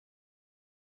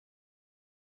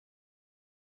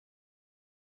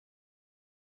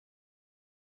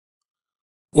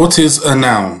What is a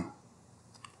noun?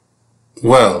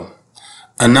 Well,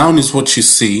 a noun is what you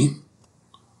see,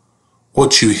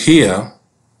 what you hear,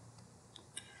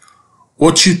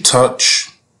 what you touch,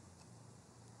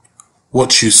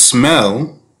 what you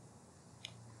smell,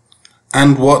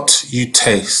 and what you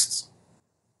taste.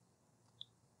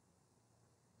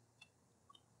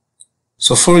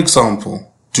 So for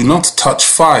example, do not touch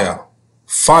fire.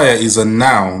 Fire is a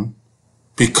noun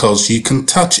because you can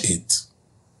touch it.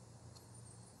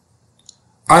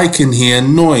 I can hear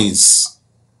noise.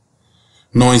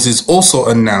 Noise is also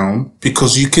a noun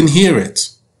because you can hear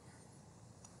it.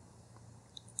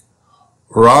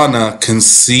 Rana can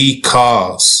see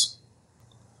cars.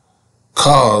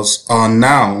 Cars are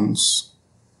nouns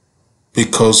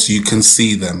because you can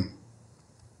see them.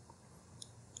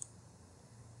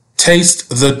 Taste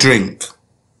the drink.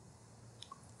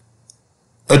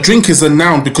 A drink is a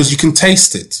noun because you can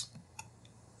taste it.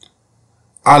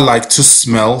 I like to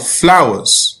smell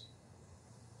flowers.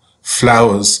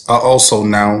 Flowers are also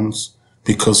nouns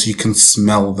because you can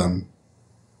smell them.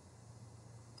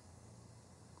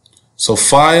 So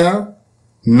fire,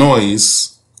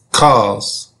 noise,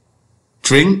 cars,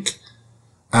 drink,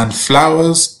 and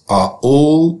flowers are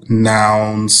all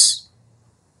nouns.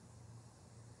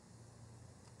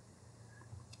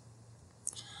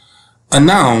 A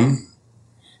noun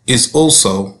is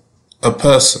also a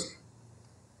person,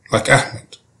 like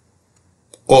Ahmed,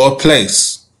 or a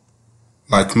place,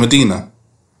 like Medina,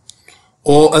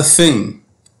 or a thing,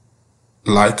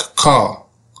 like car,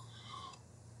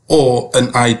 or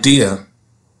an idea,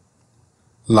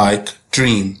 like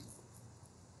dream.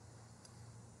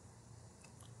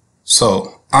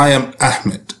 So, I am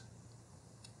Ahmed.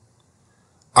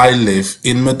 I live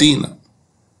in Medina.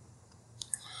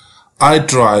 I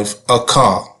drive a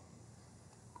car.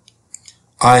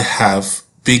 I have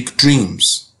big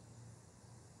dreams.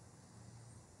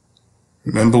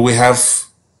 Remember, we have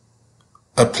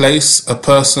a place, a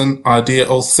person, idea,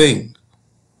 or thing.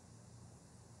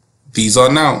 These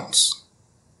are nouns.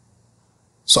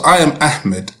 So I am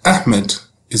Ahmed. Ahmed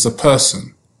is a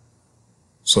person,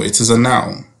 so it is a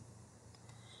noun.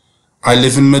 I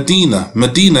live in Medina.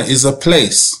 Medina is a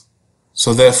place,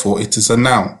 so therefore it is a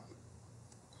noun.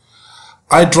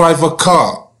 I drive a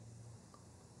car.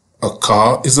 A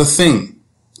car is a thing,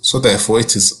 so therefore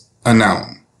it is a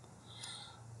noun.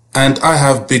 And I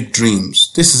have big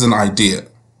dreams. This is an idea,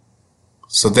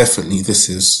 so definitely this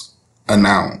is a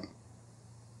noun.